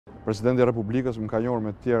Presidenti i Republikës më ka njohur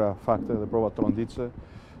me të tjera fakte dhe prova tronditëse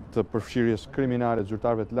të përfshirjes kriminale të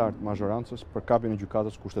zyrtarëve të lartë mazhorancës për kapjen e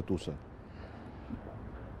gjykatës kushtetuese.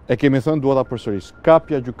 E kemi thënë, dua ta përsëris,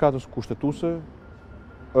 kapja e gjykatës kushtetuese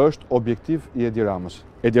është objektiv i Edi Ramës.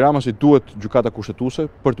 Edi Ramësit duhet gjykata kushtetuese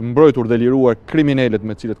për të mbrojtur dhe liruar kriminalet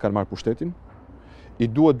me të cilët kanë marrë pushtetin. I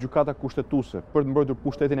duhet gjykata kushtetuese për të mbrojtur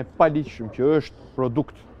pushtetin e paligjshëm që është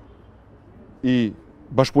produkt i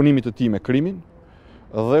bashkëpunimit të tij me krimin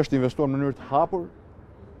dhe është investuar në mënyrë të hapur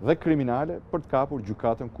dhe kriminale për të kapur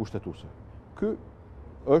gjykatën kushtetuese. Ky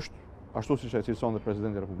është, ashtu siç e cilëson dhe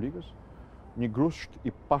Presidenti i Republikës, një grusht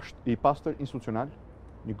i pastër institucional,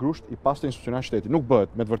 një grusht i pastër institucional shteti. Nuk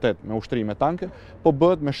bëhet me të vërtet me ushtri me tanke, po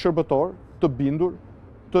bëhet me shërbëtor të bindur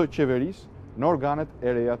të qeverisë në organet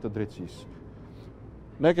e reja të drejtësisë.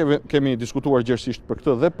 Ne kemi diskutuar gjerësisht për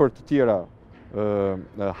këtë dhe për të tjera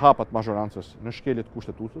hapat mazhorancës në shkeljet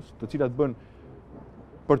kushtetuesës, të cilat bën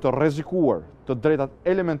për të rrezikuar të drejtat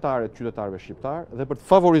elementare të qytetarëve shqiptar dhe për të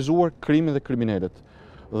favorizuar krimin dhe kriminalet.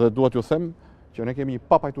 Dhe dua t'ju them që ne kemi një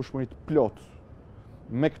papajtueshmëri të plot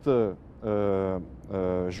me këtë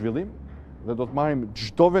zhvillim dhe do të marrim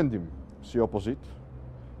çdo vendim si opozit,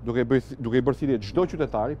 duke i bërë thirrje çdo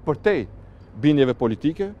qytetari përtej bindjeve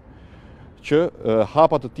politike që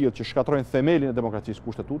hapat të tillë që shkatrojnë themelin e demokracisë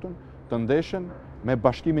kushtetutën të ndeshen me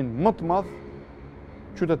bashkimin më të madh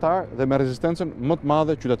qytetar dhe me rezistencën më të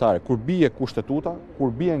madhe qytetare. Kur bie kushtetuta,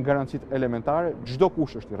 kur bien garancitë elementare, çdo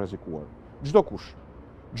kush është i rrezikuar. Çdo kush,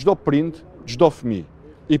 çdo prind, çdo fëmijë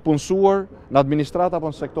i punësuar në administratë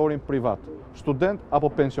apo në sektorin privat, student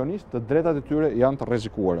apo pensionist, të drejtat e tyre janë të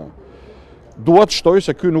rrezikuara. Dua të shtoj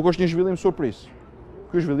se ky nuk është një zhvillim surprizë.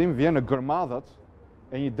 Ky zhvillim vjen në gërmadhat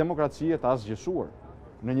e një demokracie të asgjësuar,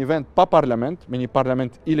 në një vend pa parlament, me një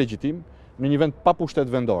parlament ilegjitim, në një vend pa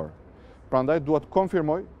pushtet vendor. Prandaj dua të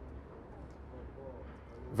konfirmoj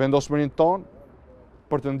vendosmërinë tonë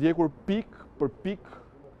për të ndjekur pik për pik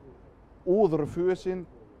udhërrëfyesin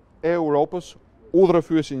e Europës,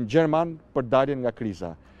 udhërrëfyesin gjerman për daljen nga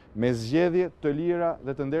kriza, me zgjedhje të lira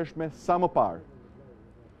dhe të ndershme sa më parë,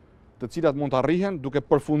 të cilat mund të arrihen duke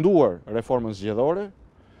përfunduar reformën zgjedhore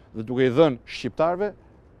dhe duke i dhënë shqiptarëve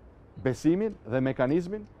besimin dhe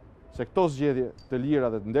mekanizmin se këto zgjedhje të lira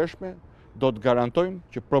dhe të ndershme do të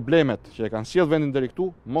garantojnë që problemet që e kanë sjellë vendin deri këtu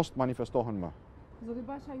mos të manifestohen më. Zoti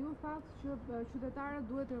Basha, ju thatë që qytetarët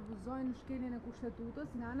duhet të refuzojnë shkeljen e kushtetutës,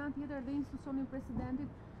 nga ana tjetër dhe institucioni presidentit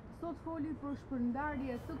sot foli për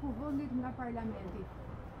shpërndarje të kuvendit nga parlamenti.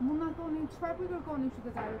 Mund na thoni çfarë po i kërkoni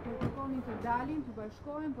qytetarët? Po i kërkoni të dalin, të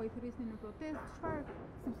bashkohen, po i thirrni në protestë? Çfarë?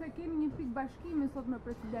 Sepse kemi një pikë bashkimi sot me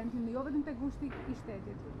presidentin, jo vetëm tek kushti i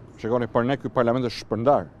shtetit. Shikoni, për ne ky parlament është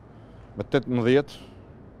shpërndar. Me 18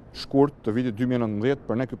 shkurt të vitit 2019,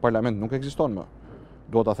 për ne ky parlament nuk ekziston më.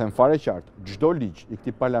 Do ta them fare qartë, çdo ligj i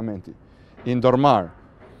këtij parlamenti i ndërmarr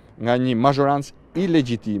nga një mazhorancë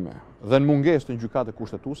ilegjitime dhe në mungesë të një gjykate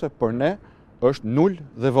kushtetuese, për ne është nul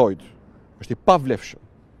dhe void. Është i pavlefshëm.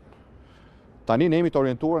 Tani ne jemi të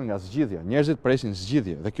orientuar nga zgjidhja. Njerëzit presin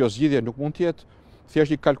zgjidhje dhe kjo zgjidhje nuk mund të jetë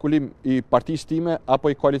thjesht një kalkulim i partisë time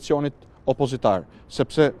apo i koalicionit opozitar,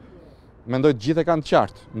 sepse mendoj të gjithë e kanë të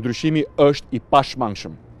qartë, ndryshimi është i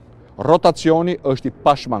pashmangshëm. Rotacioni është i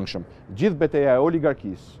pashmangshëm. Gjithë betejë e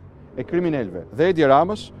oligarkisë, e kriminalëve dhe Edi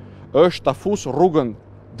Ramës është ta fusë rrugën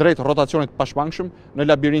drejt rotacionit pashmangshëm në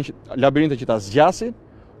labirinte që ta zgjasin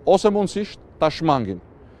ose mundësisht ta shmangin.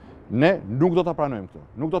 Ne nuk do ta pranojmë këtë.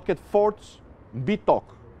 Nuk do të ketë forcë mbi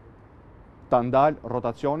tokë ta ndal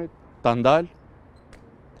rotacionit, ta ndal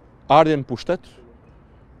ardhjen në pushtet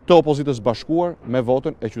të opozitës bashkuar me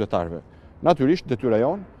votën e qytetarëve. Natyrisht detyra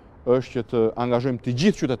jonë është që të angazhojmë të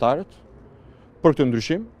gjithë qytetarët për këtë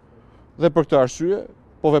ndryshim dhe për këtë arsye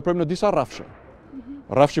po veprojmë në disa rrafshe.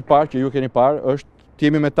 Rrafshi i parë që ju keni parë është të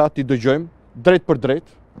jemi me ta t'i dëgjojmë drejt për drejt,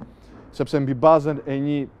 sepse mbi bazën e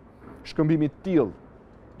një shkëmbimi të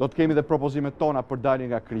tillë do të kemi dhe propozimet tona për daljen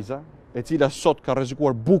nga kriza, e cila sot ka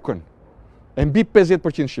rrezikuar bukën e mbi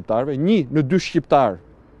 50% shqiptarëve, 1 në 2 shqiptar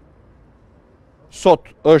sot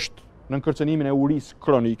është në kërcënimin e urisë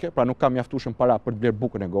kronike, pra nuk ka mjaftueshëm para për të blerë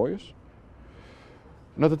bukën e gojës.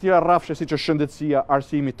 Në të tjera rrafshe siç është shëndetësia,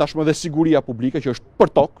 arsimi, tashmë dhe siguria publike që është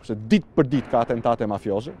për tokë, se ditë për ditë ka atentate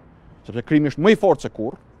mafioze, sepse krimi është më i fortë se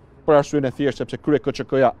kurrë, për arsyeën e thjeshtë sepse krye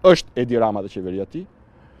KÇK-ja është Edi Rama dhe qeveria e tij.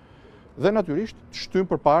 Dhe natyrisht shtym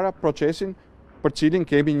përpara procesin për cilin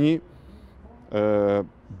kemi një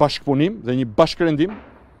bashkëpunim dhe një bashkërendim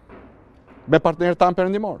me partnerët tanë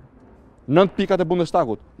perëndimor. 9 pikat e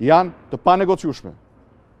Bundestagut janë të panegociueshme.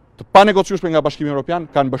 Të panegociueshme nga Bashkimi Evropian,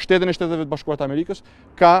 kanë mbështetjen e Shteteve të Bashkuara të Amerikës,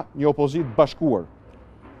 ka një opozitë bashkuar,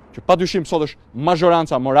 që padyshim sot është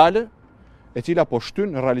mazhoranca morale e cila po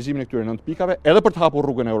shtyn në realizimin e këtyre 9 pikave, edhe për të hapur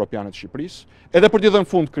rrugën e europiane të Shqipërisë, edhe për t'i dhënë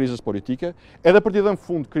fund krizës politike, edhe për t'i dhënë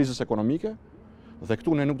fund krizës ekonomike, dhe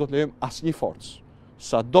këtu ne nuk do të lejojmë asnjë forcë,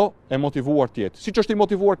 sado e motivuar të jetë, siç është i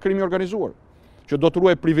motivuar krimi organizuar, që do të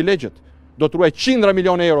ruaj privilegjet, do të ruaj qindra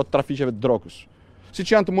milione euro të trafiqeve të drogës,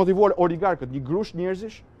 siç janë të motivuar oligarkët, një grush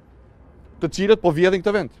njerëzish, të cilët po vjedhin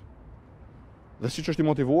këtë vend. Dhe siç është i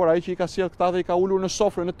motivuar ai që i ka sjell këta dhe i ka ulur në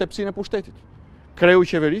sofrën në tepsinë e pushtetit. Kreu i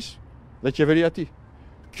qeverisë dhe qeveria e tij.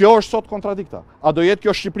 Kjo është sot kontradikta. A do jetë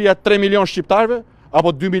kjo Shqipëria 3 milion shqiptarëve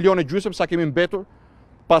apo 2 milionë gjysmë sa kemi mbetur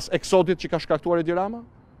pas eksodit që ka shkaktuar Edi Rama?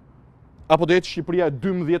 Apo do jetë Shqipëria e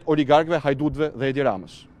 12 oligarkëve, hajdutëve dhe Edi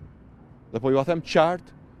Ramës? Dhe po ju a them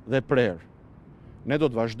qartë dhe prerë. Ne do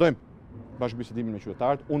të vazhdojmë bashkëbisedimin me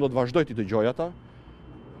qytetarët, unë do të vazhdoj t'i dëgjoj ata,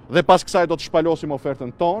 dhe pas kësaj do të shpalosim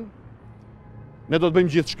ofertën tonë. Ne do të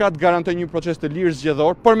bëjmë gjithçka të garantojmë një proces të lirë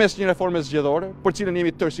zgjedhor përmes një reforme zgjedhore, për cilën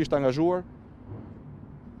jemi tërësisht angazhuar.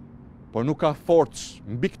 Por nuk ka forcë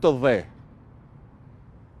mbi këtë dhe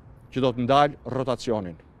që do të ndalë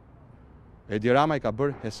rotacionin. Edi Rama i ka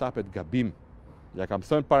bërë hesapet gabim. Ja kam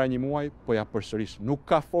thënë para një muaj, po ja përsëris. Nuk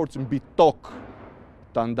ka forcë mbi tokë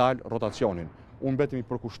ta ndalë rotacionin. Unë betëm i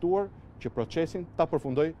përkushtuar që procesin ta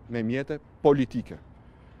përfundoj me mjete politike.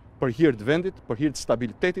 Për hir të vendit, për hir të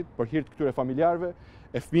stabilitetit, për hir të këtyre familjarëve,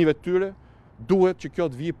 e fëmijëve të tyre, duhet që kjo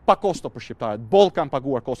të vijë pa kosto për shqiptarët. Boll kanë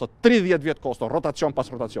paguar kosto, 30 vjet kosto, rotacion pas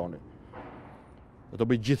rotacioni. Dhe do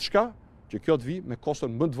bëj gjithçka që kjo të vijë me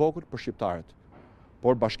koston më të vogël për shqiptarët.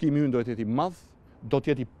 Por bashkimi ynë do të jetë i madh, do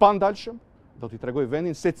të jetë i pandalshëm, do t'i tregoj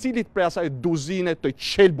vendin secilit prej asaj duzine të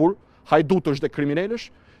qelbur, hajdutësh dhe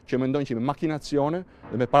kriminalësh, që mendojnë që me makinacione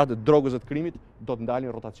dhe me paratë të drogës dhe të krimit do të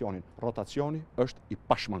ndalin rotacionin. Rotacioni është i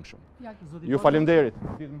pashmangshëm. Ju faleminderit.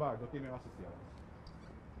 Ditë mbar, do të jemi rasti tjetër.